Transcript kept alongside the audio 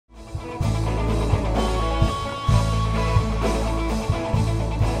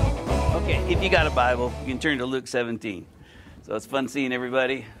If you got a Bible, you can turn to Luke 17. So it's fun seeing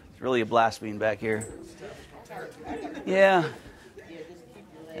everybody. It's really a blast being back here. Yeah.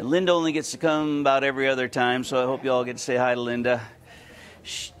 And Linda only gets to come about every other time, so I hope you all get to say hi to Linda.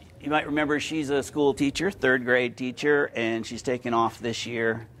 You might remember she's a school teacher, third grade teacher, and she's taken off this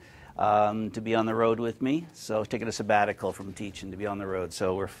year to be on the road with me. So taking a sabbatical from teaching to be on the road.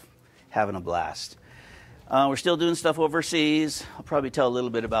 So we're having a blast. We're still doing stuff overseas. I'll probably tell a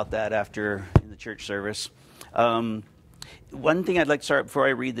little bit about that after in the church service. One thing I'd like to start before I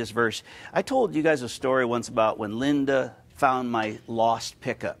read this verse. I told you guys a story once about when Linda found my lost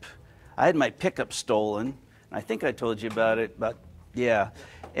pickup. I had my pickup stolen. I think I told you about it, but yeah.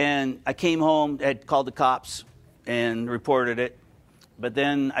 And I came home, had called the cops and reported it. But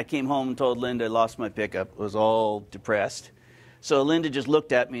then I came home and told Linda I lost my pickup. I was all depressed. So Linda just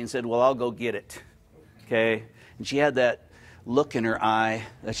looked at me and said, well, I'll go get it. Okay? And she had that look in her eye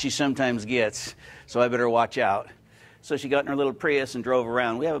that she sometimes gets, so I better watch out. So she got in her little Prius and drove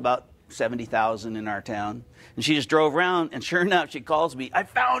around. We have about 70,000 in our town. And she just drove around, and sure enough, she calls me, I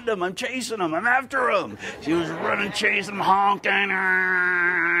found him, I'm chasing him, I'm after him. She was running, chasing him, honking,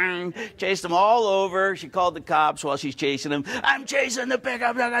 chased him all over. She called the cops while she's chasing him. I'm chasing the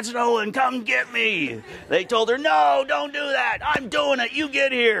pickup that got stolen, come get me. They told her, no, don't do that, I'm doing it, you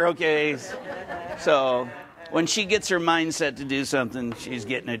get here, okay? So when she gets her mindset to do something, she's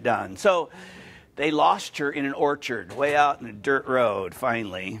getting it done. So they lost her in an orchard way out in a dirt road,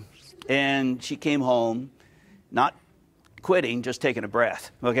 finally. And she came home, not quitting, just taking a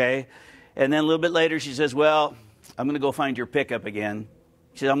breath, okay? And then a little bit later, she says, well, I'm going to go find your pickup again.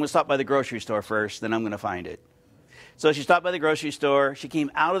 She said, I'm going to stop by the grocery store first, then I'm going to find it. So she stopped by the grocery store. She came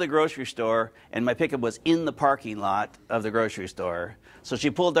out of the grocery store, and my pickup was in the parking lot of the grocery store. So she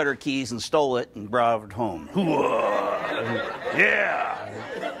pulled out her keys and stole it and brought it home. Yeah!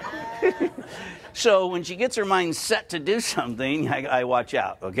 So when she gets her mind set to do something, I watch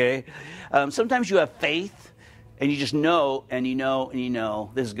out, okay? Sometimes you have faith, and you just know, and you know, and you know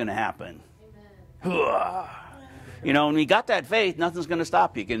this is going to happen. You know, when you got that faith, nothing's going to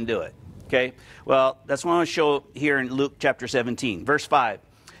stop you. You can do it, okay? Well, that's what I want to show here in Luke chapter 17, verse 5.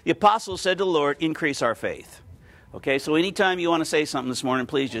 The apostles said to the Lord, increase our faith. Okay, so anytime you want to say something this morning,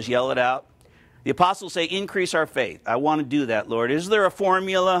 please just yell it out. The apostles say, increase our faith. I want to do that, Lord. Is there a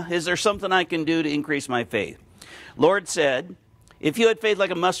formula? Is there something I can do to increase my faith? Lord said, if you had faith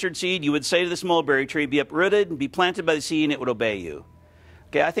like a mustard seed, you would say to this mulberry tree, be uprooted and be planted by the sea, and it would obey you.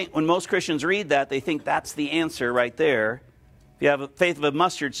 Okay, I think when most Christians read that, they think that's the answer right there. If you have a faith of a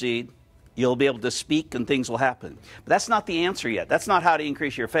mustard seed, you'll be able to speak and things will happen. But that's not the answer yet. That's not how to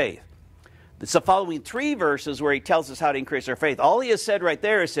increase your faith. It's the following 3 verses where he tells us how to increase our faith. All he has said right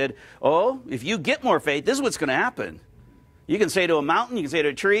there is said, oh, if you get more faith, this is what's going to happen. You can say to a mountain, you can say to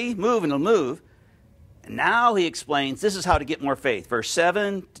a tree, move and it'll move. And now he explains this is how to get more faith. Verse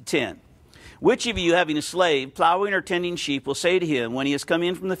 7 to 10. Which of you having a slave, plowing or tending sheep, will say to him when he has come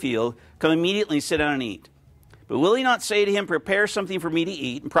in from the field, come immediately sit down and eat? But will he not say to him, prepare something for me to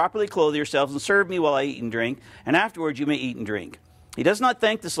eat, and properly clothe yourselves, and serve me while I eat and drink, and afterwards you may eat and drink? He does not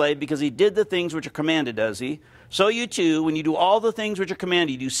thank the slave because he did the things which are commanded, does he? So you too, when you do all the things which are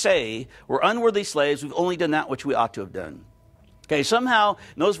commanded, you say, we're unworthy slaves, we've only done that which we ought to have done. Okay, somehow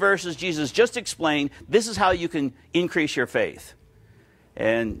in those verses, Jesus just explained this is how you can increase your faith.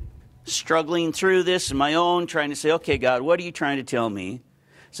 And struggling through this in my own, trying to say, okay, God, what are you trying to tell me?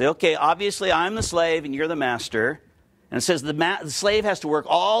 Say, okay, obviously I'm the slave and you're the master. And it says the slave has to work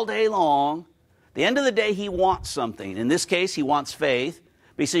all day long. At the end of the day, he wants something. In this case, he wants faith.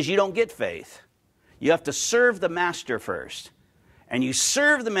 But he says you don't get faith. You have to serve the master first. And you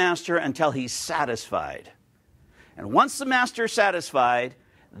serve the master until he's satisfied. And once the master is satisfied,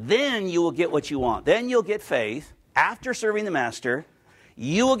 then you will get what you want. Then you'll get faith. After serving the master,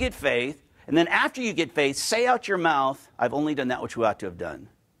 you will get faith. And then after you get faith, say out your mouth, I've only done that which we ought to have done.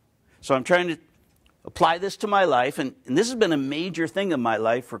 So I'm trying to apply this to my life, and this has been a major thing in my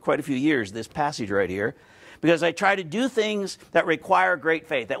life for quite a few years, this passage right here, because I try to do things that require great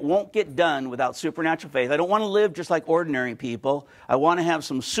faith, that won't get done without supernatural faith. I don't want to live just like ordinary people. I want to have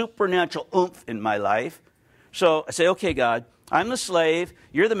some supernatural oomph in my life. So I say, okay, God, I'm the slave,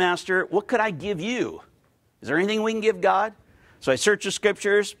 you're the master, what could I give you? Is there anything we can give God? So I search the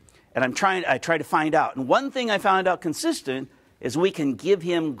scriptures, and I try to find out. And one thing I found out consistent is we can give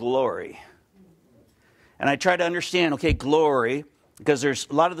him glory. And I try to understand, okay, glory, because there's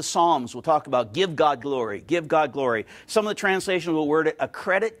a lot of the Psalms will talk about give God glory, give God glory. Some of the translations will word it, a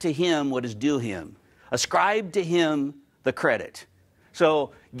credit to him what is due him. Ascribe to him the credit.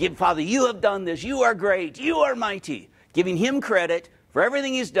 So, Father, you have done this, you are great, you are mighty. Giving him credit for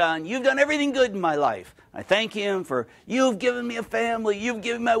everything he's done. You've done everything good in my life. I thank him for you've given me a family. You've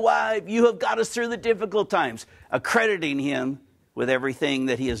given me my wife. You have got us through the difficult times, accrediting him with everything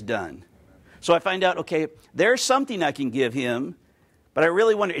that he has done. So I find out, okay, there's something I can give him, but I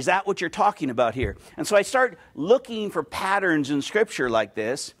really wonder, is that what you're talking about here? And so I start looking for patterns in Scripture like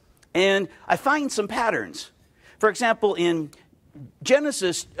this, and I find some patterns. For example, in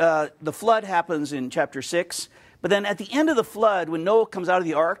Genesis, the flood happens in chapter 6, but then at the end of the flood, when Noah comes out of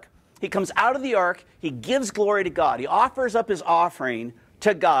the ark, he comes out of the ark, he gives glory to God. He offers up his offering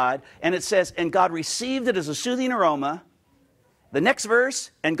to God, and it says, and God received it as a soothing aroma. The next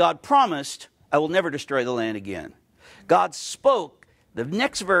verse, and God promised, I will never destroy the land again. God spoke, the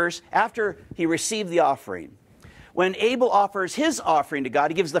next verse, after he received the offering. When Abel offers his offering to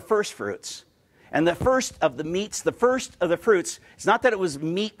God, he gives the first fruits. And the first of the meats, the first of the fruits, it's not that it was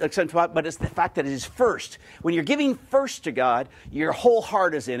meat, but it's the fact that it is first. When you're giving first to God, your whole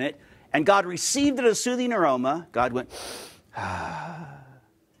heart is in it. And God received it as a soothing aroma. God went, ah.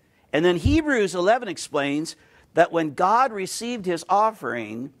 And then Hebrews 11 explains that when God received his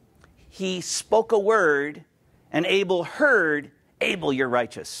offering, he spoke a word, and Abel heard, Abel, you're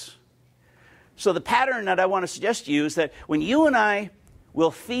righteous. So the pattern that I want to suggest to you is that when you and I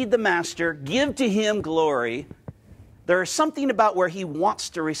will feed the master, give to him glory, there is something about where he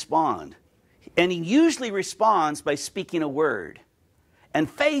wants to respond. And he usually responds by speaking a word. And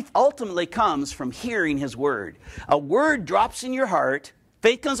faith ultimately comes from hearing his word. A word drops in your heart,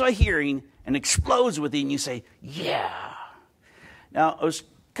 faith comes by hearing, and explodes within you. You say, yeah. Now, I was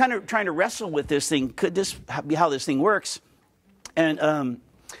kind of trying to wrestle with this thing. Could this be how this thing works? And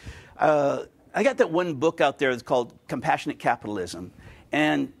I got that one book out there that's called Compassionate Capitalism.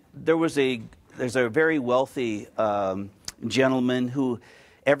 And there's a very wealthy gentleman who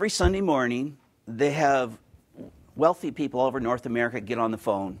every Sunday morning they have wealthy people all over North America get on the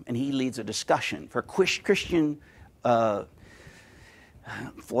phone, and he leads a discussion for Christian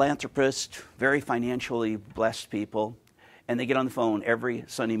philanthropists, very financially blessed people, and they get on the phone every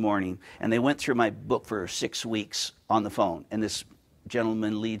Sunday morning. And they went through my book for 6 weeks on the phone, and this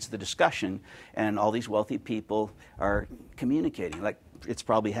gentleman leads the discussion, and all these wealthy people are communicating, like it's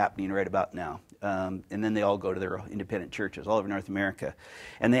probably happening right about now. And then they all go to their independent churches all over North America.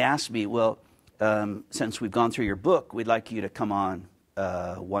 And they asked me, well, since we've gone through your book, we'd like you to come on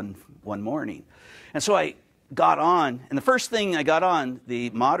one morning. And so I got on, and the first thing I got on, the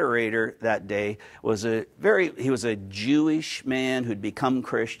moderator that day was he was a Jewish man who'd become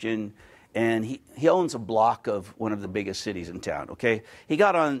Christian, and he owns a block of one of the biggest cities in town, okay? He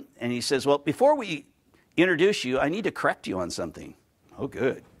got on, and he says, well, before we introduce you, I need to correct you on something. Oh,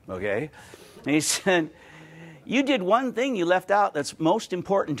 good, okay? And he said, you did one thing you left out that's most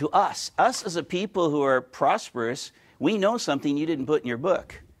important to us. Us as a people who are prosperous, we know something you didn't put in your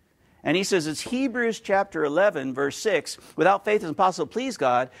book. And he says, it's Hebrews chapter 11, verse 6. Without faith it's impossible to please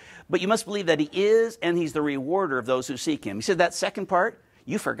God, but you must believe that he is, and he's the rewarder of those who seek him. He said that second part,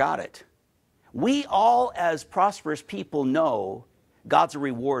 you forgot it. We all as prosperous people know God's a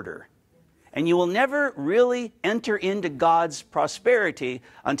rewarder. And you will never really enter into God's prosperity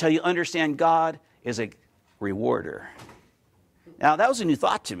until you understand God is a rewarder. Now, that was a new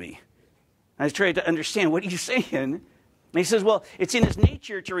thought to me. I was trying to understand, what are you saying? And he says, well, it's in his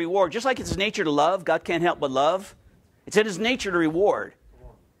nature to reward. Just like it's his nature to love, God can't help but love. It's in his nature to reward.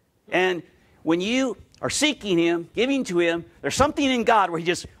 And when you are seeking him, giving to him, there's something in God where he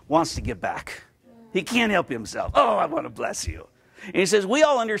just wants to give back. He can't help himself. Oh, I want to bless you. And he says, we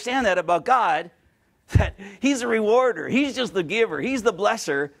all understand that about God, that he's a rewarder. He's just the giver. He's the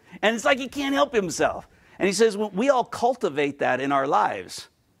blesser. And it's like he can't help himself. And he says, well, we all cultivate that in our lives.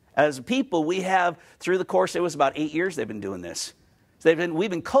 As people, we have, through the course, it was about 8 years they've been doing this. So we've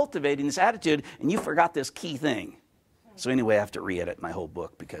been cultivating this attitude, and you forgot this key thing. So anyway, I have to re-edit my whole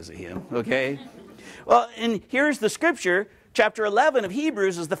book because of him, okay? Well, and here's the scripture. Chapter 11 of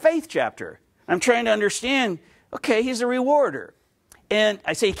Hebrews is the faith chapter. I'm trying to understand, okay, he's a rewarder. And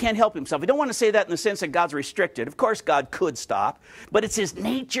I say he can't help himself. I don't want to say that in the sense that God's restricted. Of course, God could stop. But it's his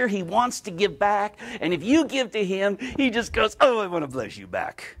nature. He wants to give back. And if you give to him, he just goes, oh, I want to bless you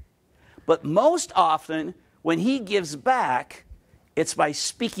back. But most often, when he gives back, it's by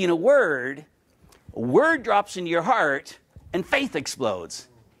speaking a word drops into your heart, and faith explodes.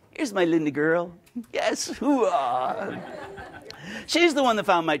 Here's my Linda girl. Yes, hoo-ah. She's the one that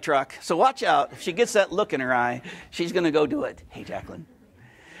found my truck, so watch out. If she gets that look in her eye, she's going to go do it. Hey, Jacqueline.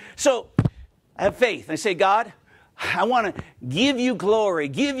 So I have faith. I say, God, I want to give you glory,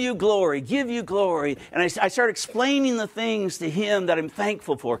 give you glory, give you glory. And I start explaining the things to him that I'm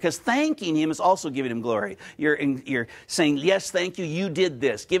thankful for, because thanking him is also giving him glory. You're saying, yes, thank you, you did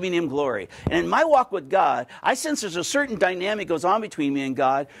this, giving him glory. And in my walk with God, I sense there's a certain dynamic goes on between me and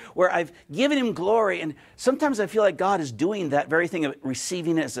God where I've given him glory. And sometimes I feel like God is doing that very thing of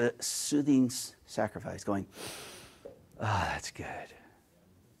receiving it as a soothing sacrifice, going, oh, that's good.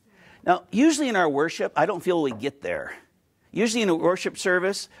 Now, usually in our worship, I don't feel we get there. Usually in a worship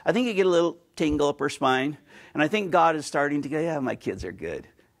service, I think you get a little tingle up our spine. And I think God is starting to go, yeah, my kids are good.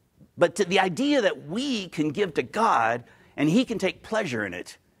 But the idea that we can give to God and he can take pleasure in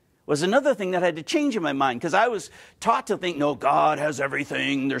it was another thing that had to change in my mind. Because I was taught to think, no, God has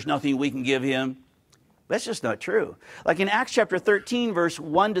everything. There's nothing we can give him. That's just not true. Like in Acts chapter 13, verse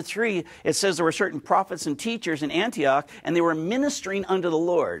 1 to 3, it says there were certain prophets and teachers in Antioch, and they were ministering unto the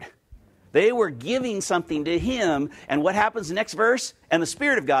Lord. They were giving something to him. And what happens in the next verse? And the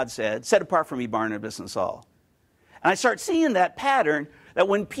Spirit of God said, set apart from me Barnabas and Saul. And I start seeing that pattern that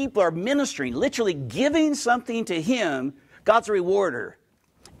when people are ministering, literally giving something to him, God's a rewarder.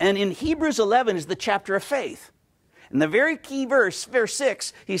 And in Hebrews 11 is the chapter of faith. And the very key verse, verse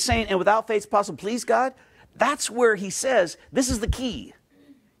 6, he's saying, and without faith it's possible to please God. That's where he says, this is the key.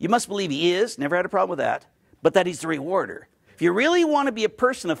 You must believe he is, never had a problem with that, but that he's the rewarder. If you really want to be a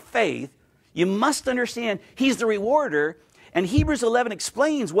person of faith, you must understand he's the rewarder. And Hebrews 11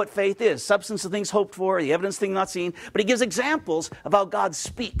 explains what faith is. Substance of things hoped for, the evidence of things not seen. But he gives examples of how God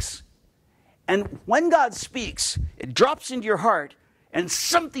speaks. And when God speaks, it drops into your heart, and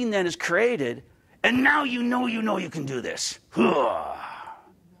something then is created. And now you know you can do this.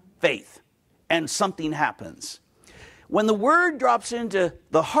 Faith. And something happens. When the word drops into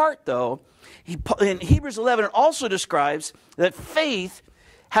the heart, though, in Hebrews 11, it also describes that faith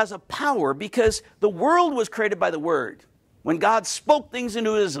has a power, because the world was created by the word. When God spoke things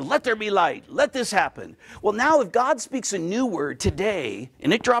into it, let there be light, let this happen. Well, now if God speaks a new word today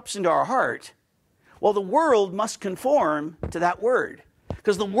and it drops into our heart, well, the world must conform to that word,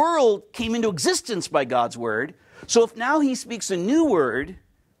 because the world came into existence by God's word. So if now he speaks a new word,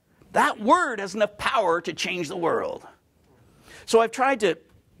 that word has enough power to change the world. So I've tried to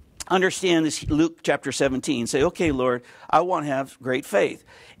understand this Luke chapter 17, say, okay, Lord, I want to have great faith.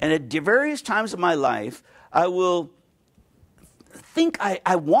 And at various times of my life, I will think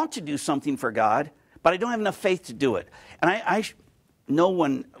I want to do something for God, but I don't have enough faith to do it. And I know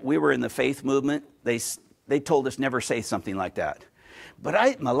when we were in the faith movement, they told us never say something like that. But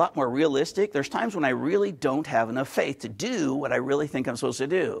I'm a lot more realistic. There's times when I really don't have enough faith to do what I really think I'm supposed to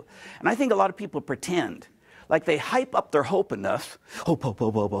do. And I think a lot of people pretend. Like they hype up their hope enough. Hope, hope,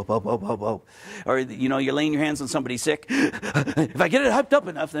 hope, hope, hope, hope, hope, hope, hope. Or, you're laying your hands on somebody sick. If I get it hyped up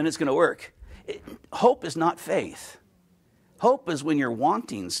enough, then it's going to work. Hope is not faith. Hope is when you're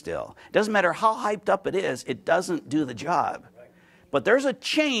wanting still. It doesn't matter how hyped up it is, it doesn't do the job. But there's a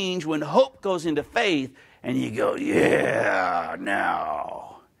change when hope goes into faith, and you go, yeah,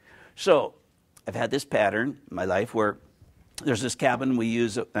 now. So I've had this pattern in my life where there's this cabin we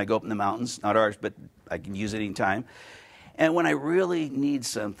use. I go up in the mountains, not ours, but I can use it anytime. And when I really need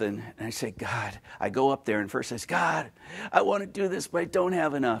something, and I say, God, I go up there and first I say, God, I want to do this, but I don't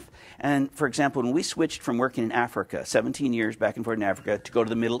have enough. And for example, when we switched from working in Africa, 17 years back and forth in Africa, to go to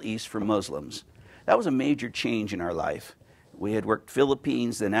the Middle East for Muslims, that was a major change in our life. We had worked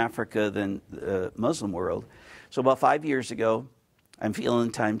Philippines, then Africa, then the Muslim world. So about 5 years ago, I'm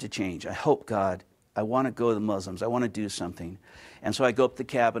feeling time to change. I hope, God, I want to go to the Muslims. I want to do something. And so I go up to the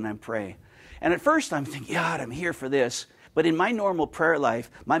cabin and I pray. And at first I'm thinking, God, I'm here for this. But in my normal prayer life,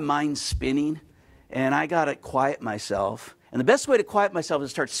 my mind's spinning. And I got to quiet myself. And the best way to quiet myself is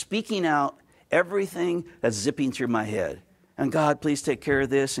to start speaking out everything that's zipping through my head. And God, please take care of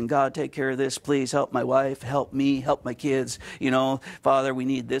this. And God, take care of this. Please help my wife, help me, help my kids. Father, we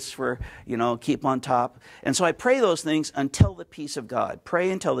need this for, keep on top. And so I pray those things until the peace of God.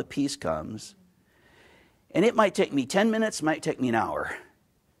 Pray until the peace comes. And it might take me 10 minutes, might take me an hour.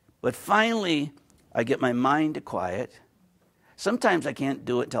 But finally, I get my mind to quiet. Sometimes I can't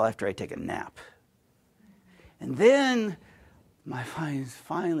do it until after I take a nap. And then my mind's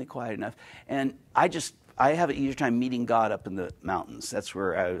finally quiet enough. And I have an easier time meeting God up in the mountains. That's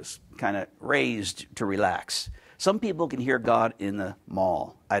where I was kind of raised to relax. Some people can hear God in the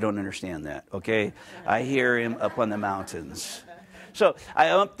mall. I don't understand that, okay? I hear him up on the mountains. So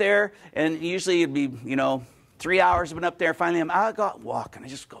I'm up there, and usually it'd be, 3 hours I've been up there. Finally, I go out and walk, and I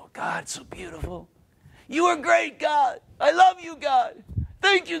just go, God, it's so beautiful. You are great, God. I love you, God.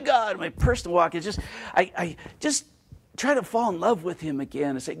 Thank you, God. My personal walk is just, I just try to fall in love with him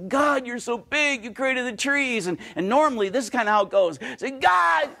again and say, God, you're so big. You created the trees. And normally, this is kind of how it goes. Say,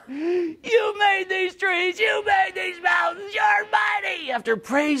 God, you made these trees. You made these mountains. You're mighty. After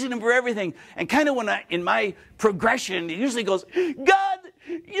praising him for everything. And kind of in my progression, it usually goes, God,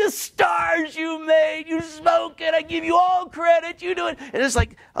 you stars you made. You spoke it. I give you all credit. You do it. And it's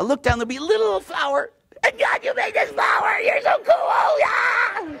like, I look down, there'll be a little flower. And God, you made this flower. You're so cool.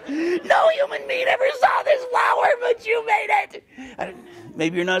 Yeah. No human being ever saw this flower, but you made it.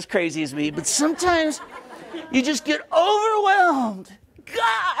 Maybe you're not as crazy as me, but sometimes you just get overwhelmed.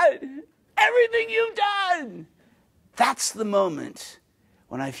 God, everything you've done. That's the moment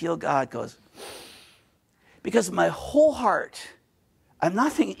when I feel God goes, because my whole heart, I'm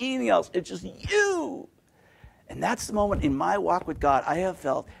not thinking anything else. It's just you. And that's the moment in my walk with God I have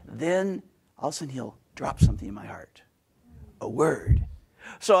felt, then all of a sudden he'll drop something in my heart, a word.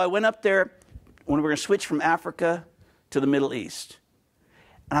 So I went up there when we were going to switch from Africa to the Middle East.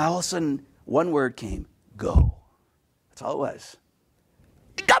 And all of a sudden, one word came, go. That's all it was.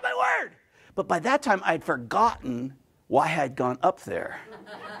 He got my word. But by that time, I'd forgotten why I had gone up there.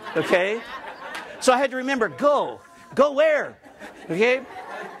 Okay? So I had to remember, go. Go where? Okay?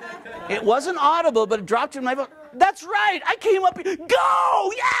 It wasn't audible, but it dropped in my voice. That's right. I came up here.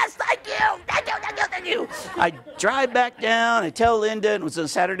 Go! Yes! Thank you! Thank you, thank you, thank you. I drive back down. I tell Linda, it was a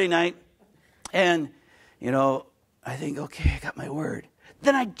Saturday night. And, I think, okay, I got my word.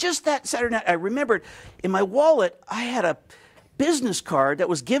 Then that Saturday night, I remembered in my wallet, I had a business card that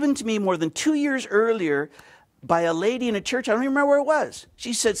was given to me more than 2 years earlier by a lady in a church. I don't even remember where it was.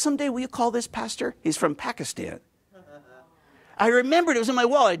 She said, someday will you call this pastor? He's from Pakistan. I remembered it was in my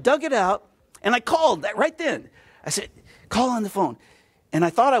wallet. I dug it out, and I called that right then. I said, call on the phone. And I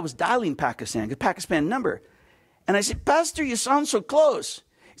thought I was dialing Pakistan, a Pakistan number. And I said, Pastor, you sound so close.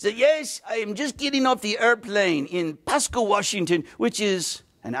 He said, yes, I am just getting off the airplane in Pasco, Washington, which is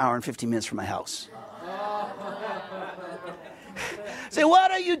an hour and 15 minutes from my house. I said,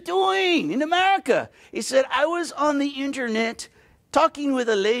 what are you doing in America? He said, I was on the internet talking with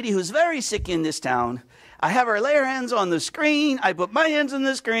a lady who's very sick in this town. I have her lay her hands on the screen. I put my hands on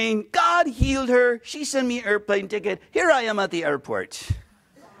the screen. God healed her. She sent me an airplane ticket. Here I am at the airport. He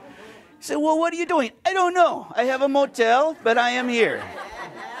said, well, what are you doing? I don't know. I have a motel, but I am here.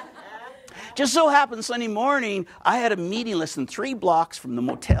 Just so happened Sunday morning, I had a meeting less than 3 blocks from the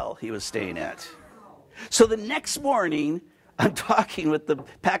motel he was staying at. So the next morning, I'm talking with the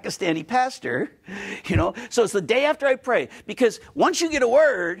Pakistani pastor, So it's the day after I pray. Because once you get a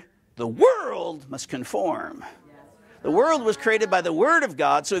word, the world must conform. The world was created by the word of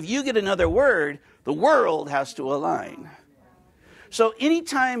God, so if you get another word, the world has to align. So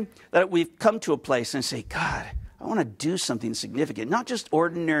anytime that we've come to a place and say, God, I want to do something significant, not just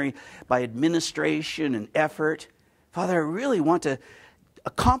ordinary by administration and effort. Father, I really want to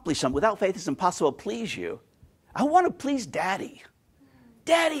accomplish something. Without faith, it's impossible to please you. I want to please Daddy.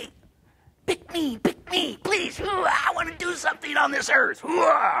 Daddy, pick me, please. I want to do something on this earth.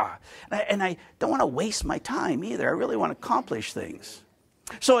 And I don't want to waste my time either. I really want to accomplish things.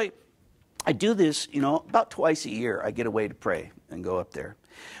 So I do this, about twice a year. I get away to pray and go up there.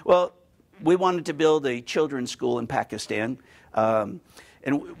 Well, we wanted to build a children's school in Pakistan. And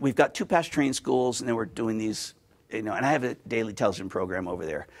we've got 2 pastor training schools, and then we're doing these, and I have a daily television program over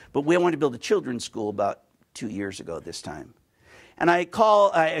there. But we wanted to build a children's school about 2 years ago this time. And I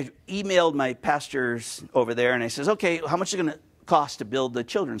emailed my pastors over there, and I says, okay, how much is it going to cost to build the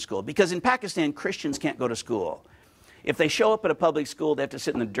children's school? Because in Pakistan, Christians can't go to school. If they show up at a public school, they have to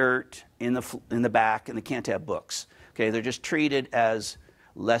sit in the dirt in the back, and they can't have books. Okay, they're just treated as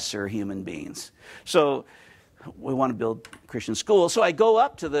lesser human beings. So we want to build Christian schools. So I go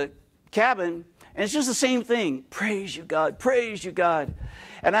up to the cabin, and it's just the same thing. Praise you, God. Praise you, God.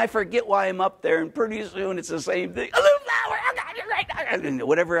 And I forget why I'm up there, and pretty soon it's the same thing. A little flower. Oh, God, you're right. And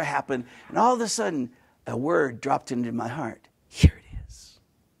whatever happened. And all of a sudden, a word dropped into my heart. Here it is.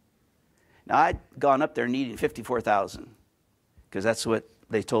 Now, I'd gone up there needing $54,000 because that's what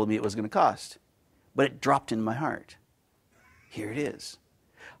they told me it was going to cost. But it dropped into my heart. Here it is.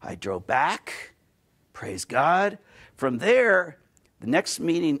 I drove back. Praise God. From there, the next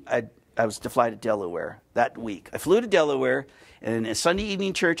meeting, I was to fly to Delaware that week. I flew to Delaware, and a Sunday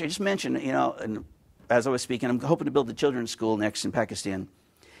evening church, I just mentioned, and as I was speaking, I'm hoping to build a children's school next in Pakistan.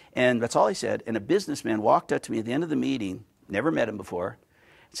 And that's all I said. And a businessman walked up to me at the end of the meeting, never met him before,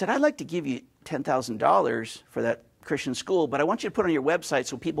 and said, I'd like to give you $10,000 for that Christian school, but I want you to put it on your website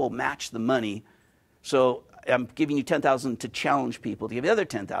so people match the money. So I'm giving you $10,000 to challenge people to give the other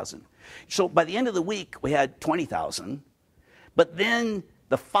 $10,000. So by the end of the week, we had $20,000. But then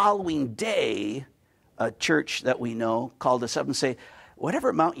the following day, a church that we know called us up and say, whatever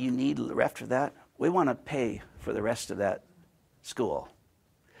amount you need after that, we want to pay for the rest of that school.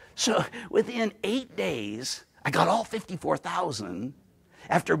 So within 8 days, I got all 54,000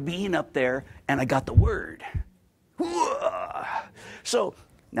 after being up there, and I got the word. So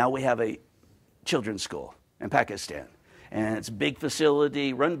now we have a children's school in Pakistan. And it's a big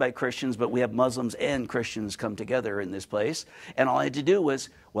facility run by Christians, but we have Muslims and Christians come together in this place. And all I had to do was,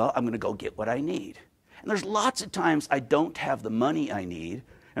 well, I'm going to go get what I need. And there's lots of times I don't have the money I need,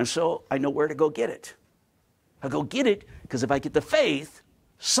 and so I know where to go get it. I go get it because if I get the faith,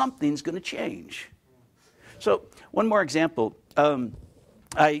 something's going to change. So one more example.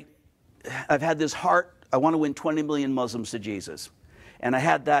 I've had this heart. I want to win 20 million Muslims to Jesus. And I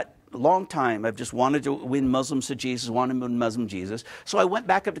had that a long time. I've just wanted to win Muslims to Jesus, wanted to win Muslim Jesus. So I went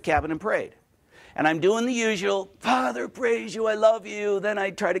back up to cabin and prayed. And I'm doing the usual, Father, praise you, I love you. Then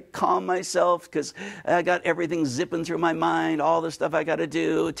I try to calm myself because I got everything zipping through my mind, all the stuff I got to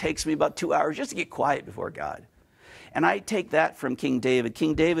do. It takes me about 2 hours just to get quiet before God. And I take that from King David.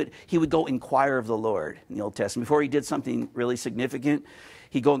 King David, he would go inquire of the Lord in the Old Testament. Before he did something really significant,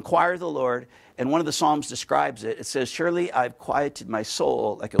 he'd go inquire of the Lord. And one of the Psalms describes it. It says, surely I've quieted my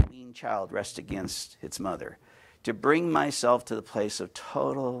soul like a weaned child rests against its mother, to bring myself to the place of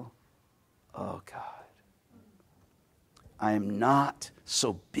total, oh God, I am not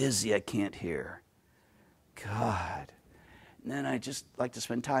so busy I can't hear. God. And then I just like to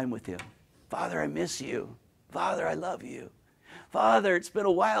spend time with him. Father, I miss you. Father, I love you. Father, it's been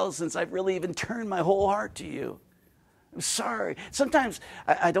a while since I've really even turned my whole heart to you. I'm sorry. Sometimes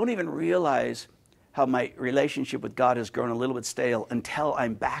I don't even realize how my relationship with God has grown a little bit stale until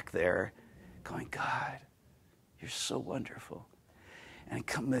I'm back there going, God, you're so wonderful. And I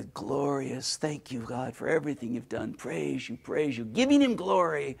come with glorious, thank you, God, for everything you've done. Praise you, giving him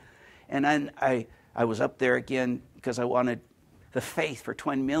glory. And then I was up there again because I wanted the faith for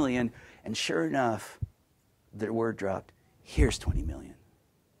 20 million. And sure enough, the word dropped, here's 20 million.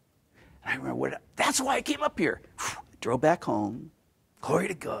 And I remember, that's why I came up here. Drove back home. Glory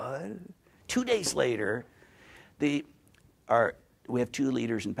to God. 2 days later, we have 2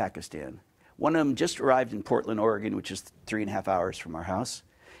 leaders in Pakistan. One of them just arrived in Portland, Oregon, which is 3.5 hours from our house.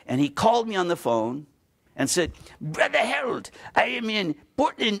 And he called me on the phone and said, Brother Harold, I am in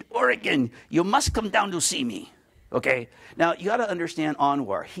Portland, Oregon. You must come down to see me. Okay? Now, you got to understand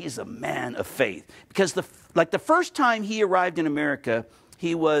Anwar. He's a man of faith. Because the first time he arrived in America,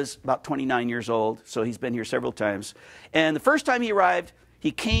 he was about 29 years old, so he's been here several times. And the first time he arrived,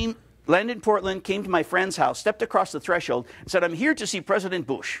 he came, landed in Portland, came to my friend's house, stepped across the threshold, and said, I'm here to see President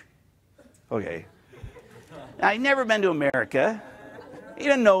Bush. Okay. I'd never been to America. He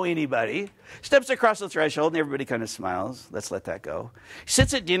didn't know anybody. Steps across the threshold, and everybody kind of smiles. Let's let that go.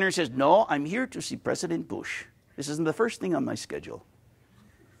 Sits at dinner and says, no, I'm here to see President Bush. This isn't the first thing on my schedule.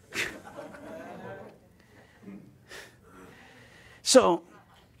 So,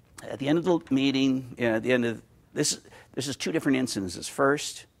 at the end of the meeting, at the end of this is 2 different instances.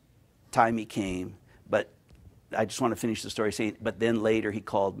 First time he came, but I just want to finish the story saying, but then later he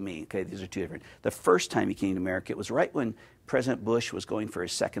called me. Okay, these are 2 different. The first time he came to America, it was right when President Bush was going for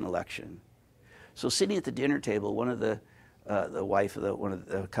his second election. So sitting at the dinner table, one of the wife of one of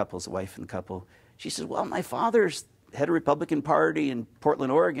the couples, the wife and the couple, she says, well, my father's head of Republican Party in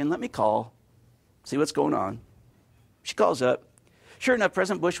Portland, Oregon. Let me call, see what's going on. She calls up. Sure enough,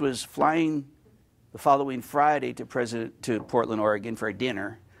 President Bush was flying the following Friday to Portland, Oregon for a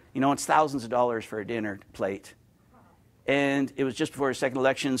dinner. You know, it's thousands of dollars for a dinner plate. And it was just before his second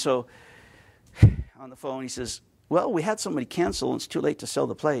election. So on the phone, he says, well, we had somebody cancel, and it's too late to sell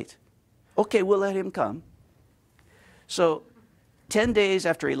the plate. Okay, we'll let him come. So 10 days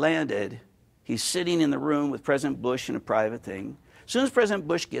after he landed, he's sitting in the room with President Bush in a private thing. As soon as President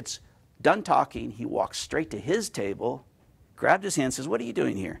Bush gets done talking, he walks straight to his table, grabbed his hand, and says, what are you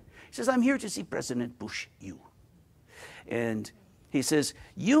doing here? He says, I'm here to see President Bush, you. And he says,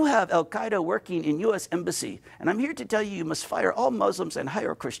 you have Al-Qaeda working in U.S. Embassy, and I'm here to tell you you must fire all Muslims and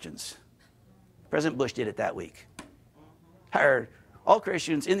hire Christians. President Bush did it that week. Hired all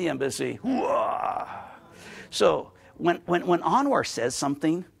Christians in the embassy. Whoa. So when Anwar says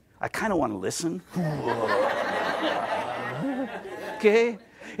something, I kind of want to listen. Okay?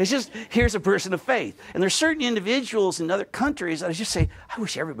 It's just, here's a person of faith. And there's certain individuals in other countries that I just say, I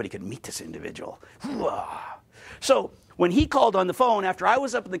wish everybody could meet this individual. So when he called on the phone after I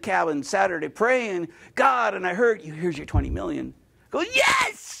was up in the cabin Saturday praying, God, and I heard, here's your 20 million. I go,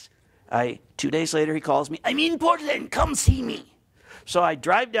 yes! 2 days later, he calls me, I'm in Portland, come see me. So I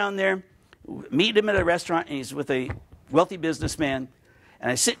drive down there, meet him at a restaurant, and he's with a wealthy businessman.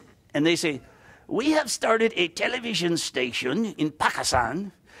 And I sit, and they say, we have started a television station in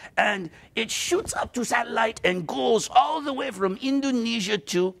Pakistan, and it shoots up to satellite and goes all the way from Indonesia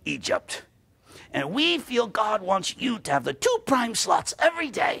to Egypt. And we feel God wants you to have the 2 prime slots every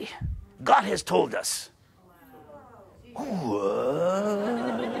day. God has told us.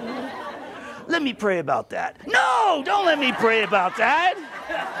 Let me pray about that. No, don't let me pray about that.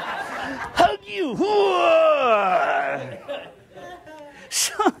 Hug you.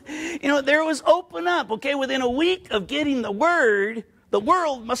 So, there was open up, okay? Within a week of getting the word, the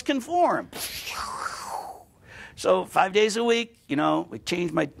world must conform. So 5 days a week, we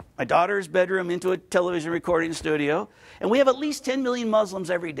changed my daughter's bedroom into a television recording studio. And we have at least 10 million Muslims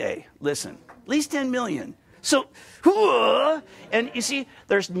every day. Listen, at least 10 million. So, and you see,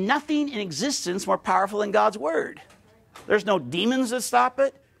 there's nothing in existence more powerful than God's word. There's no demons that stop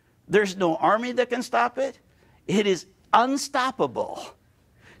it. There's no army that can stop it. It is unstoppable.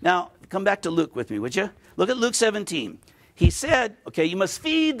 Now, come back to Luke with me, would you? Look at Luke 17. He said, okay, you must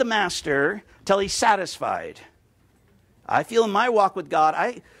feed the master till he's satisfied. I feel in my walk with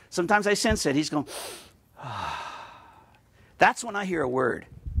God, sometimes I sense it. He's going, That's when I hear a word,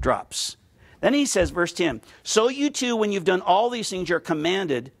 drops. Then he says, verse 10, so you too, when you've done all these things you're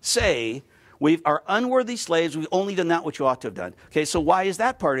commanded, say, we are unworthy slaves, we've only done that which you ought to have done. Okay, so why is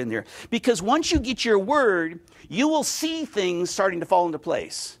that part in there? Because once you get your word, you will see things starting to fall into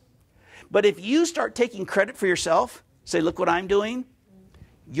place. But if you start taking credit for yourself, say, look what I'm doing,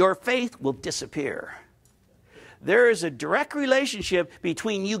 your faith will disappear. There is a direct relationship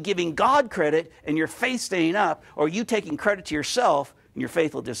between you giving God credit and your faith staying up, or you taking credit to yourself and your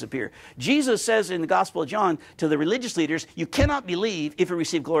faith will disappear. Jesus says in the Gospel of John to the religious leaders, you cannot believe if you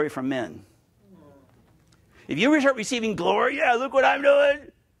receive glory from men. If you start receiving glory, yeah, look what I'm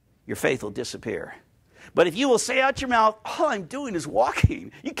doing, your faith will disappear. But if you will say out your mouth, all I'm doing is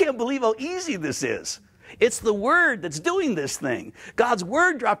walking, you can't believe how easy this is. It's the word that's doing this thing. God's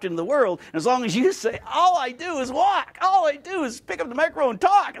word dropped into the world, and as long as you say, all I do is walk, all I do is pick up the microphone and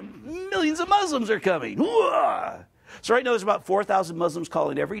talk, and millions of Muslims are coming. So right now there's about 4,000 Muslims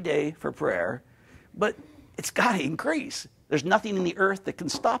calling every day for prayer, but it's got to increase. There's nothing in the earth that can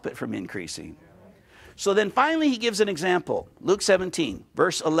stop it from increasing. So then finally he gives an example. Luke 17,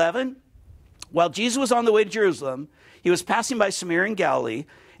 verse 11. While Jesus was on the way to Jerusalem, he was passing by Samaria and Galilee,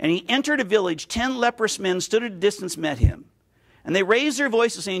 and he entered a village. 10 leprous men stood at a distance, met him. And they raised their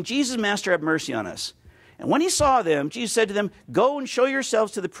voices, saying, Jesus, Master, have mercy on us. And when he saw them, Jesus said to them, go and show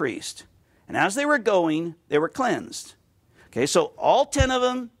yourselves to the priest. And as they were going, they were cleansed. Okay, so all 10 of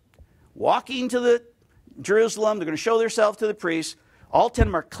them walking to the Jerusalem, they're going to show themselves to the priest. All 10 of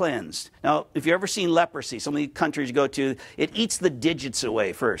them are cleansed. Now, if you've ever seen leprosy, some of the countries you go to, it eats the digits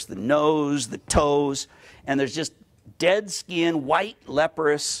away first, the nose, the toes, and there's just dead skin, white,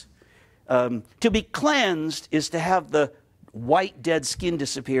 leprous. To be cleansed is to have the white, dead skin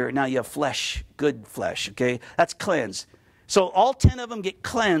disappear. Now you have flesh, good flesh, okay? That's cleansed. So all 10 of them get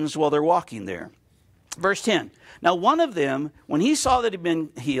cleansed while they're walking there. Verse 10, now one of them, when he saw that he'd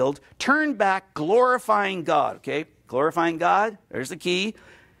been healed, turned back glorifying God, okay? Glorifying God, there's the key,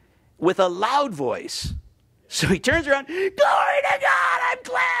 with a loud voice. So he turns around, glory to God, I'm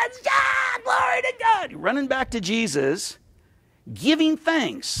cleansed, yeah, glory to God. Running back to Jesus, giving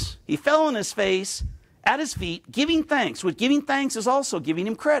thanks. He fell on his face, at his feet, giving thanks. What giving thanks is also giving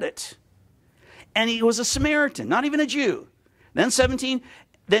him credit. And he was a Samaritan, not even a Jew. Then 17,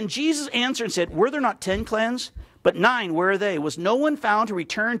 then Jesus answered and said, were there not 10 cleansed? But 9, where are they? Was no one found to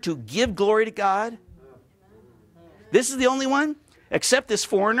return to give glory to God? This is the only one, except this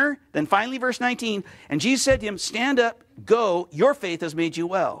foreigner. Then finally, verse 19, and Jesus said to him, stand up, go, your faith has made you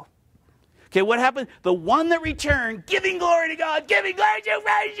well. Okay, what happened? The one that returned, giving glory to God, giving glory to you,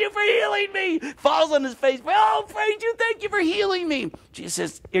 praise you for healing me, falls on his face. Oh, praise you, thank you for healing me. Jesus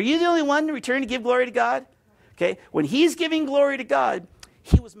says, are you the only one to return to give glory to God? Okay, when he's giving glory to God,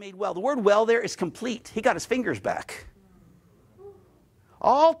 he was made well. The word well there is complete. He got his fingers back.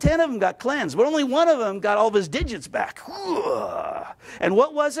 All 10 of them got cleansed, but only one of them got all of his digits back. And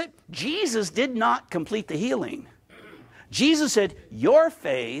what was it? Jesus did not complete the healing. Jesus said, your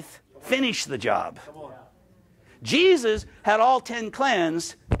faith finished the job. Jesus had all 10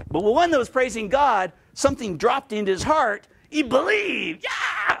 cleansed, but when one that was praising God, something dropped into his heart. He believed,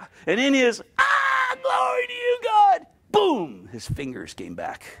 yeah! And in his, glory to you, God! Boom! His fingers came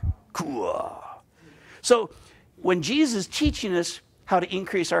back. Cool. So when Jesus is teaching us how to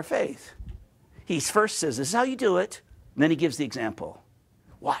increase our faith, he first says, this is how you do it. And then he gives the example.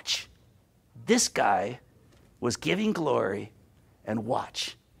 Watch. This guy was giving glory, and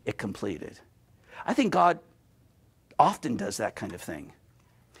watch, it completed. I think God often does that kind of thing.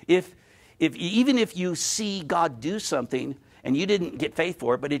 If even if you see God do something and you didn't get faith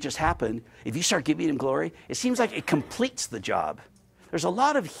for it, but it just happened, if you start giving him glory, it seems like it completes the job. There's a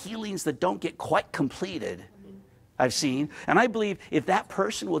lot of healings that don't get quite completed, I've seen. And I believe if that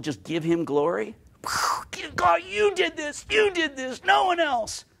person will just give him glory, God, you did this, no one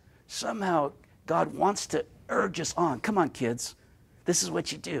else. Somehow God wants to urge us on. Come on, kids. This is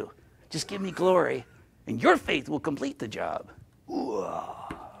what you do. Just give me glory, and your faith will complete the job. Ooh.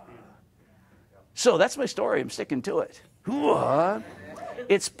 So that's my story. I'm sticking to it. Ooh.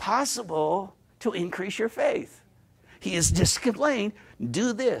 It's possible to increase your faith. He is disciplined,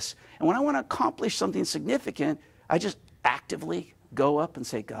 do this. And when I want to accomplish something significant, I just actively go up and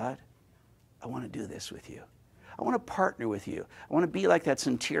say, God, I want to do this with you. I want to partner with you. I want to be like that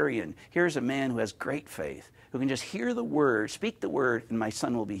centurion. Here's a man who has great faith, who can just hear the word, speak the word, and my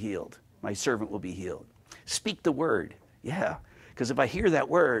son will be healed. My servant will be healed. Speak the word. Yeah, because if I hear that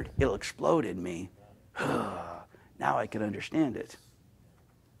word, it'll explode in me. Now I can understand it.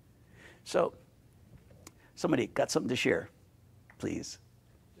 So, somebody got something to share, please.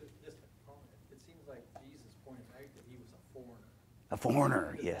 Just a comment. It seems like Jesus pointed out that he was a foreigner. A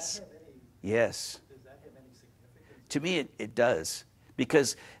foreigner, yes. Yes. Does that have any significance? To me, it does.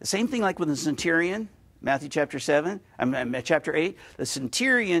 Because the same thing like with the centurion, Matthew chapter 8, the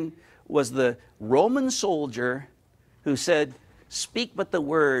centurion was the Roman soldier who said, speak but the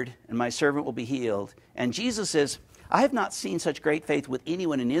word, and my servant will be healed. And Jesus says, I have not seen such great faith with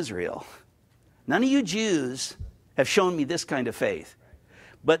anyone in Israel. None of you Jews have shown me this kind of faith.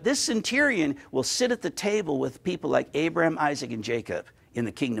 But this centurion will sit at the table with people like Abraham, Isaac, and Jacob in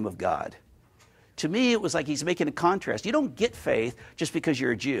the kingdom of God. To me, it was like he's making a contrast. You don't get faith just because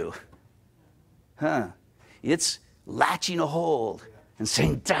you're a Jew. It's latching a hold and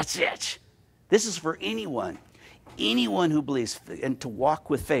saying, that's it. This is for anyone. Anyone who believes, and to walk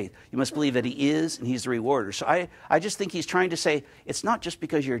with faith, you must believe that he is and he's the rewarder. So I just think he's trying to say, it's not just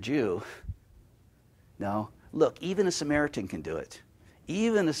because you're a Jew. No. Look, even a Samaritan can do it.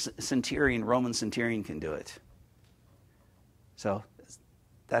 Even a centurion, Roman centurion can do it. So, is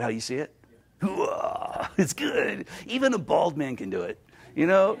that how you see it? Yeah. It's good. Even a bald man can do it. You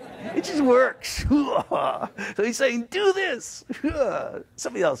know, it just works. So he's saying, do this.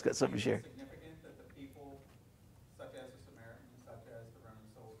 Somebody else got something to share. Significant that the people, such as the Samaritan, such as the Roman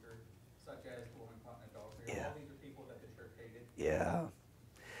soldier, such as the woman caught in adultery, all these are people that the church hated. Yeah.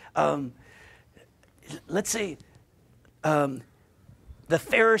 Let's say the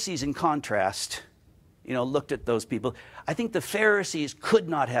Pharisees, in contrast, looked at those people. I think the Pharisees could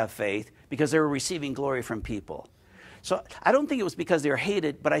not have faith because they were receiving glory from people. So I don't think it was because they were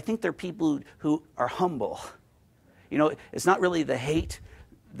hated, but I think they're people who are humble. It's not really the hate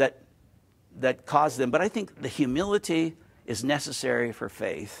that caused them, but I think the humility is necessary for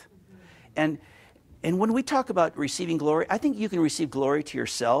faith. And when we talk about receiving glory, I think you can receive glory to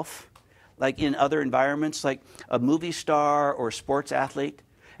yourself, like in other environments, like a movie star or a sports athlete.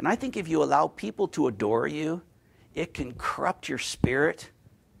 And I think if you allow people to adore you, it can corrupt your spirit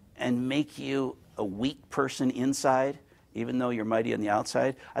and make you a weak person inside, even though you're mighty on the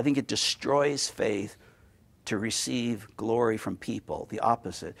outside. I think it destroys faith to receive glory from people, the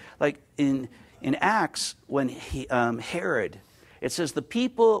opposite. Like in Acts, when Herod, it says the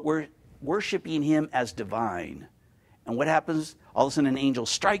people were worshiping him as divine. And what happens? All of a sudden an angel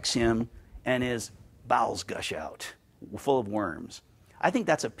strikes him and his bowels gush out, full of worms. I think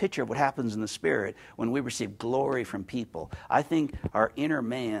that's a picture of what happens in the spirit when we receive glory from people. I think our inner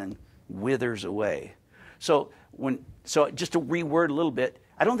man withers away. So just to reword a little bit,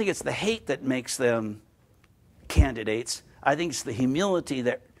 I don't think it's the hate that makes them candidates. I think it's the humility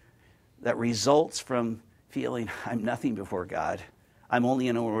that results from feeling I'm nothing before God. I'm only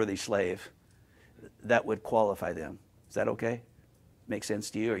an unworthy slave. That would qualify them. Is that okay? Make sense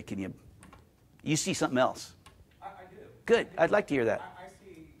to you, or can you see something else? I do. Good. I'd like to hear that. I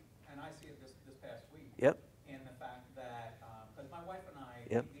see it this past week. Yep. In the fact that, because my wife and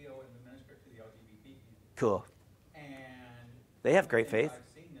I Yep. deal and minister to the LGBT community. Cool. And They have great the things faith.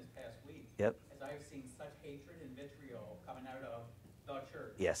 I've seen this past week. Yep. Is I've seen such hatred and vitriol coming out of the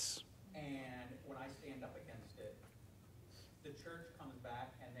church. Yes. And when I stand up against it, the church comes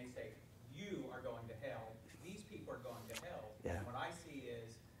back and they say, you are going to hell. These people are going to hell. Yeah. And what I see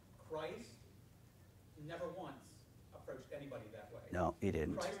is Christ never once approached anybody that way. No, he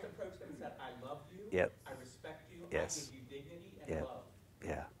didn't. Christ approached them and said, I love you. Yep. I respect you. Yes. I give you dignity and Yep. love.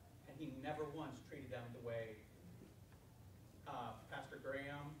 Yeah. And he never once treated them the way Pastor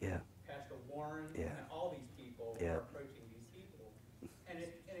Graham, Yeah. Pastor Warren, Yeah. and all these people Yeah. are approaching these people. And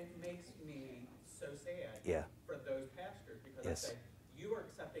it makes me so sad Yeah. for those pastors because Yes. I say, you are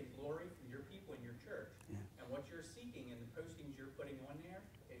accepting glory from your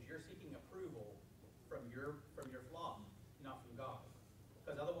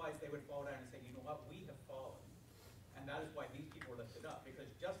otherwise they would fall down and say, you know what, we have fallen. And that is why these people are lifted up. Because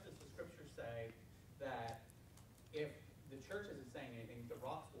just as the scriptures say that if the church isn't saying anything, the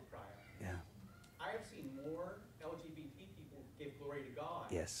rocks will cry out. Yeah. I have seen more LGBT people give glory to God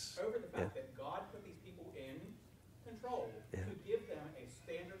Yes. over the fact that God put these people in control to give them a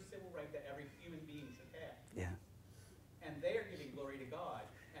standard civil right that every human being should have. Yeah. And they are giving glory to God,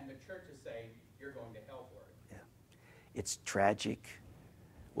 and the church is saying, you're going to hell for it. Yeah. It's tragic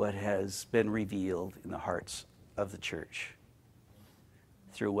what has been revealed in the hearts of the church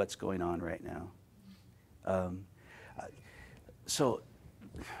through what's going on right now. So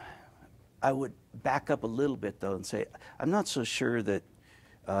I would back up a little bit, though, and say I'm not so sure that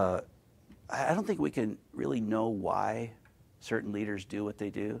I don't think we can really know why certain leaders do what they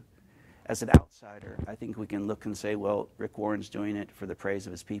do. As an outsider, I think we can look and say, well, Rick Warren's doing it for the praise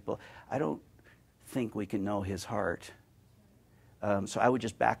of his people. I don't think we can know his heart. So I would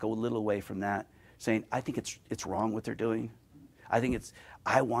just back a little away from that, saying I think it's wrong what they're doing. I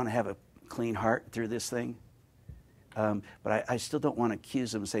want to have a clean heart through this thing. But I still don't want to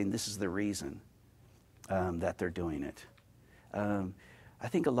accuse them of saying this is the reason that they're doing it. I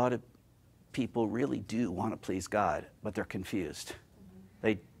think a lot of people really do want to please God, but they're confused.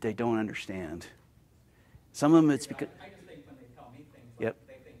 They don't understand. Some of them it's because... I just think when they tell me things, Yep.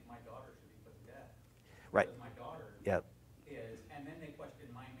 they think my daughter should be put to death. Right. Because my daughter Yep. is, and then they question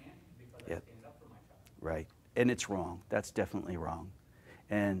my man because Yep. I stand up for my child. Right. And it's wrong. That's definitely wrong.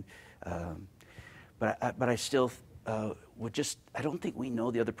 And but I still would just, I don't think we know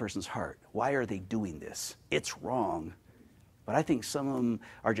the other person's heart. Why are they doing this? It's wrong. But I think some of them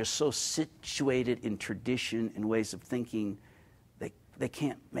are just so situated in tradition and ways of thinking, they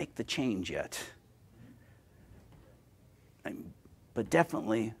can't make the change yet. But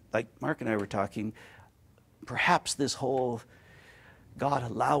definitely, like Mark and I were talking, perhaps this whole God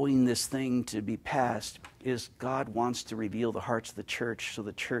allowing this thing to be passed is God wants to reveal the hearts of the church so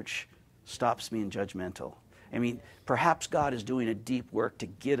the church stops being judgmental. I mean, perhaps God is doing a deep work to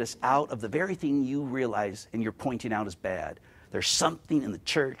get us out of the very thing you realize and you're pointing out as bad. There's something in the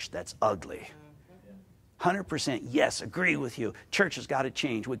church that's ugly. 100%, yes, agree with you. Church has got to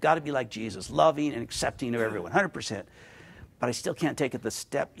change. We've got to be like Jesus, loving and accepting of everyone, 100%. But I still can't take it the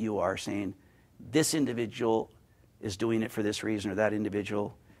step you are saying, this individual is doing it for this reason or that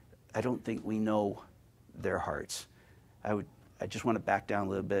individual. I don't think we know their hearts. I just want to back down a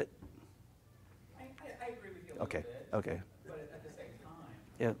little bit. I agree with you a little Okay, bit. okay. But at the same time,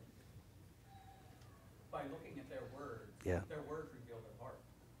 Yeah, by looking at their words, Yeah. their words reveal their heart.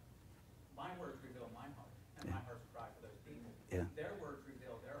 My words reveal my heart, and my heart's cry for those people. Yeah. Their words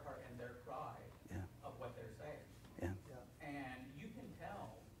reveal their heart and their cry Yeah. of what they're saying. yeah, And you can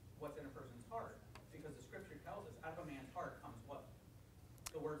tell what's in a person's heart because the scripture tells us out of a man's heart comes what?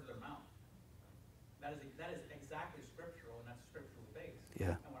 The words of their mouth. That is exactly scriptural, and that's scripturally based.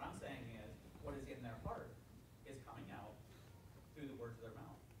 Yeah. And what I'm saying is what is in their heart is coming out through the words of their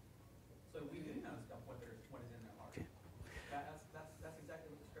mouth. So we do know stuff what is in their heart. Okay. That's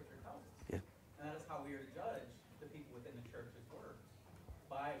exactly what the scripture tells us. yeah. And that is how we are to judge the people within the church's words.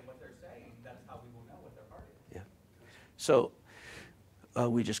 By what they're saying, that is how we will know what their heart is. Yeah. So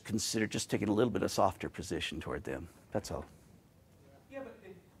we just consider just taking a little bit of softer position toward them. That's all. Yeah, but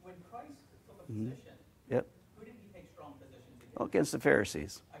when Christ took a position, Yep. who did he take strong positions against? Oh, against the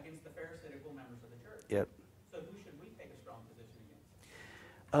Pharisees. Against the Pharisaical members of the church. Yep. So who should we take a strong position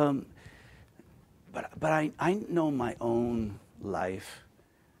against? But I know my own life.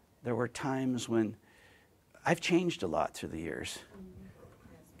 There were times when I've changed a lot through the years.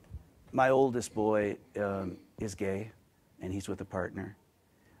 My oldest boy is gay, and he's with a partner.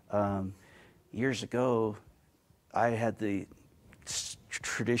 Years ago, I had the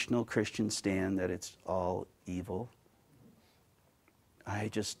traditional Christian stand that it's all evil. I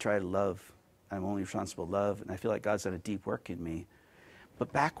just try to love. I'm only responsible to love, and I feel like God's done a deep work in me.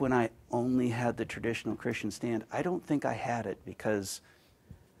 But back when I only had the traditional Christian stand, I don't think I had it because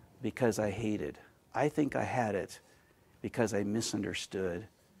I hated. I think I had it because I misunderstood,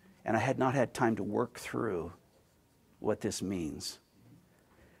 and I had not had time to work through what this means.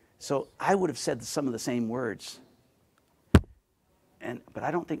 So I would have said some of the same words, but I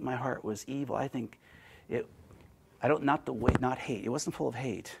don't think my heart was evil. I think not hate. It wasn't full of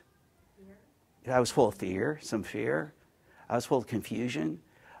hate. I was full of fear, some fear. I was full of confusion.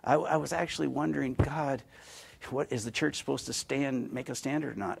 I was actually wondering, God, what is the church supposed to make a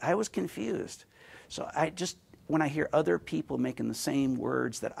standard or not? I was confused. So when I hear other people making the same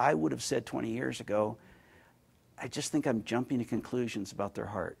words that I would have said 20 years ago, I just think I'm jumping to conclusions about their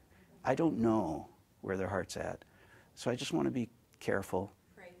heart. I don't know where their heart's at. So I just want to be careful.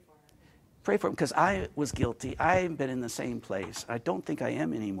 Pray for them, because I was guilty. I've been in the same place. I don't think I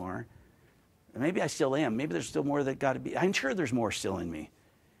am anymore. Maybe I still am. Maybe there's still more that got to be. I'm sure there's more still in me.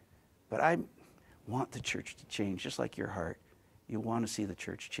 But I want the church to change, just like your heart. You want to see the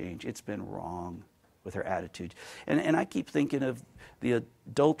church change. It's been wrong with her attitude. And I keep thinking of the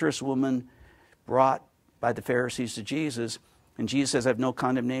adulterous woman brought by the Pharisees to Jesus, and Jesus says, I have no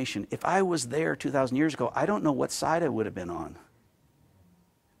condemnation. If I was there 2,000 years ago, I don't know what side I would have been on.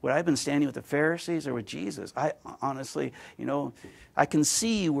 Would I have been standing with the Pharisees or with Jesus? I honestly, I can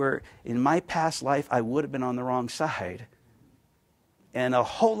see where in my past life I would have been on the wrong side. And a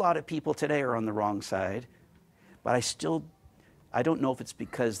whole lot of people today are on the wrong side. But I don't know if it's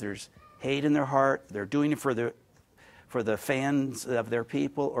because there's hate in their heart, they're doing it for the fans of their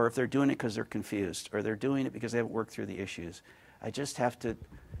people, or if they're doing it because they're confused, or they're doing it because they haven't worked through the issues. I just have to.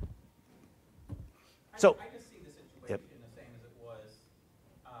 So. I just see the situation the same as it was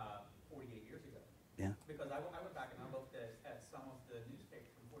 48 years ago. Yeah. Because I went back and I looked at some of the newspapers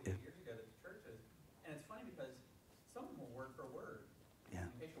from 48 years ago that the churches, and it's funny because some of them were word for word. Yeah.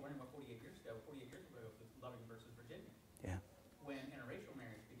 In case you're wondering what 48 years ago was Loving versus Virginia. Yeah. When interracial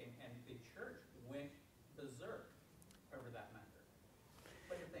marriage became, and the church went berserk over that matter.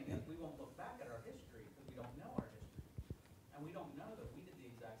 But the thing is, we won't look back at our history because we don't know our history. And we don't know that we did the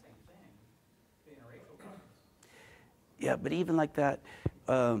exact same thing to interracial couples. Yeah, but even like that,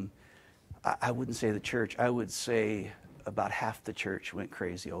 I wouldn't say the church. I would say about half the church went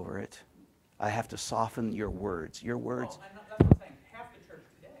crazy over it. I have to soften your words. Your words. Well, that's what I'm saying. Half the church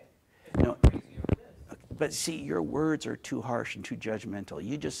today is going crazy over this. But see, your words are too harsh and too judgmental.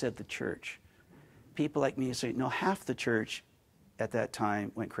 You just said the church. People like me say, no, half the church at that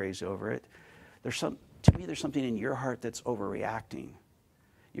time went crazy over it. To me, there's something in your heart that's overreacting.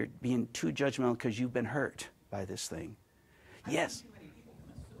 You're being too judgmental because you've been hurt by this thing. Yes. Too many people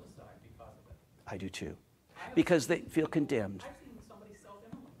commit suicide because of it. I do too. Because they feel condemned. I've seen somebody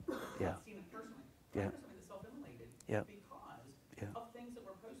self-immolate. Yeah. I've seen it personally. Yeah. I know somebody that self-immolated Yeah. because of things that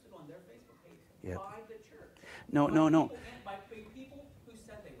were posted on their Facebook page Yeah. by the church. No. By people who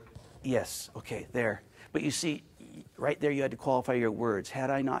said they were the church. Yes, okay, there. But you see, right there you had to qualify your words.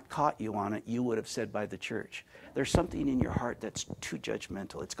 Had I not caught you on it, you would have said by the church. There's something in your heart that's too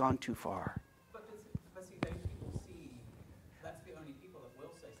judgmental. It's gone too far. But see, those people see, that's the only people that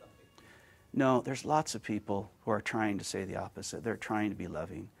will say something. No, there's lots of people who are trying to say the opposite. They're trying to be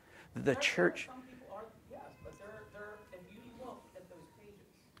loving. The church. Some people are, yes, but they're, if you look at those pages,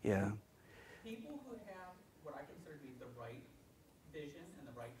 Yeah. people who have what I consider to be the right vision and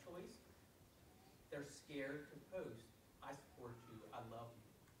the right choice, they're scared to post, I support you, I love you.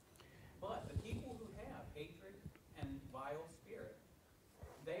 But the people who have hatred and vile spirit,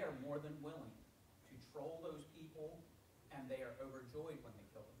 they are more than willing to troll those people, and they are overjoyed when they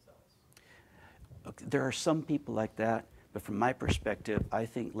kill themselves. Okay, there are some people like that, but from my perspective, I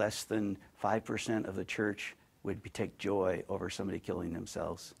think less than 5% of the church would take joy over somebody killing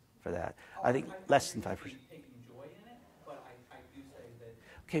themselves for that. I think less than 5%. Taking joy in it, but I do say that.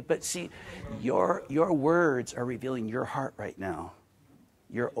 Okay, but see, your words are revealing your heart right now.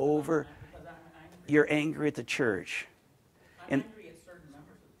 You're angry at the church. I'm angry at certain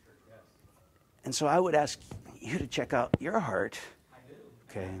members of the church, yes. And so I would ask you to check out your heart. I do.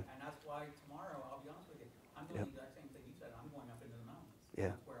 Okay. And that's why tomorrow, I'll be honest with you, I'm doing the exact same thing you said. I'm going up into the mountains. Yeah.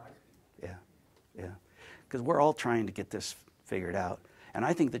 That's where I speak. Yeah. Because we're all trying to get this figured out. And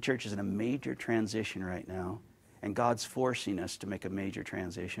I think the church is in a major transition right now. And God's forcing us to make a major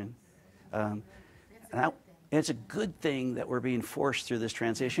transition. It's a good thing that we're being forced through this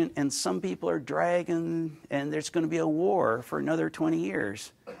transition. And some people are dragging, and there's going to be a war for another 20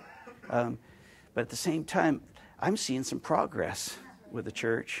 years. But at the same time, I'm seeing some progress with the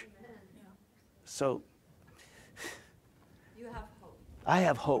church. So you have hope. I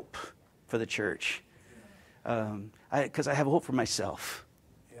have hope for the church. Because I have hope for myself.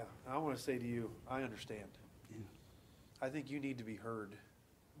 Yeah, I want to say to you, I understand. I think you need to be heard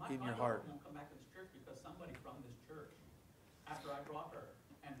in your heart. My daughter won't come back to this church because somebody from this church, after I brought her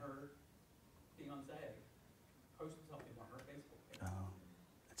and her fiance, posted something on her Facebook page. Oh,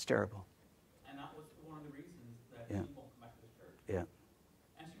 that's terrible. And that was one of the reasons that Yeah. she won't come back to this church. Yeah.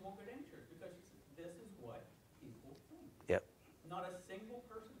 And she won't go to any church because she said, this is what people think. Yep. Not a single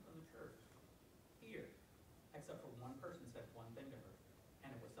person from the church here, except for one person, said one thing to her, and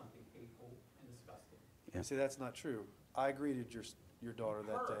it was something hateful and disgusting. Yeah. See, that's not true. I greeted your daughter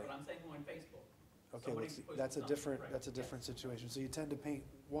that Her, day. but I'm saying on Facebook. Okay, Somebody let's see. posted That's a something, different right. that's a different situation. So you tend to paint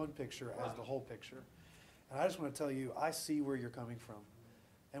one picture as Right. the whole picture. And I just want to tell you, I see where you're coming from.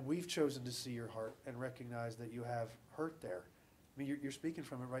 And we've chosen to see your heart and recognize that you have hurt there. mean, you're speaking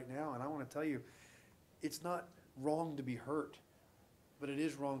from it right now, and I want to tell you, it's not wrong to be hurt, but it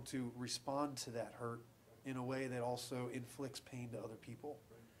is wrong to respond to that hurt in a way that also inflicts pain to other people.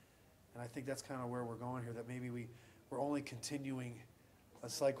 And I think that's kind of where we're going here, that maybe we're only continuing a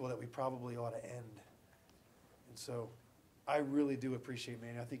cycle that we probably ought to end. And so I really do appreciate,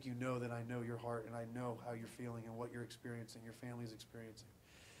 Manny. I think you know that I know your heart, and I know how you're feeling and what you're experiencing, your family's experiencing.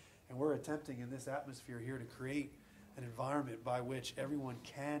 And we're attempting in this atmosphere here to create an environment by which everyone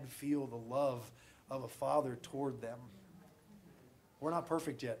can feel the love of a father toward them. We're not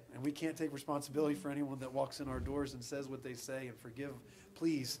perfect yet, and we can't take responsibility for anyone that walks in our doors and says what they say and forgive.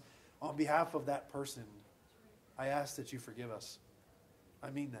 Please, on behalf of that person, I ask that you forgive us. I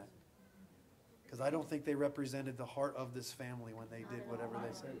mean that. Because I don't think they represented the heart of this family when they did whatever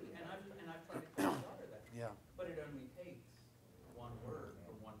they said. And I've tried to tell my daughter that. Yeah. But it only takes one word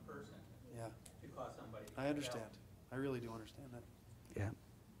from one person Yeah. to cause somebody to I understand. rebel. I really do understand that. Yeah.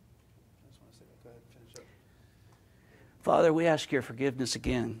 I just want to say that. Go ahead, finish up. Father, we ask your forgiveness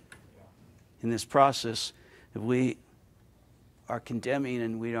again in this process. If we are condemning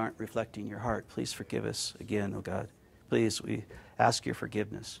and we aren't reflecting your heart, please forgive us again, oh God. Please, we ask your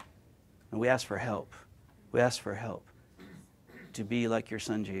forgiveness. And we ask for help. We ask for help to be like your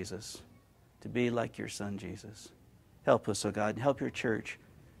son Jesus. To be like your son Jesus. Help us, oh God, and help your church,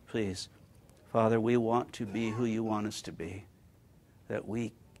 please. Father, we want to be who you want us to be. That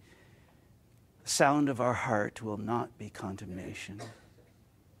the sound of our heart will not be condemnation.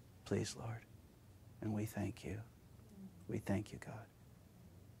 Please, Lord. And we thank you. We thank you, God.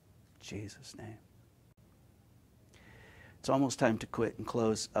 In Jesus' name. It's almost time to quit and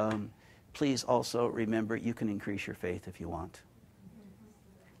close. Please also remember you can increase your faith if you want.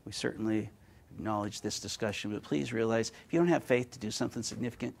 We certainly acknowledge this discussion, but please realize if you don't have faith to do something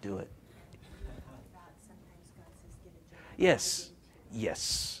significant, do it. Yes.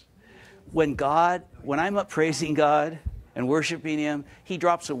 Yes. When I'm up praising God and worshiping Him, He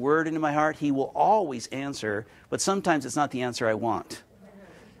drops a word into my heart. He will always answer, but sometimes it's not the answer I want.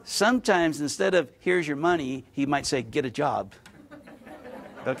 Sometimes instead of, here's your money, He might say, get a job.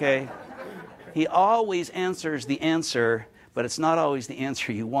 Okay? He always answers the answer, but it's not always the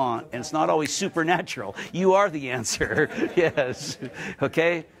answer you want, and it's not always supernatural. You are the answer. Yes.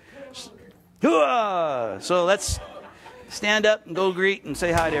 Okay? So let's stand up and go greet and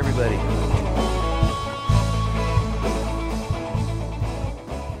say hi to everybody.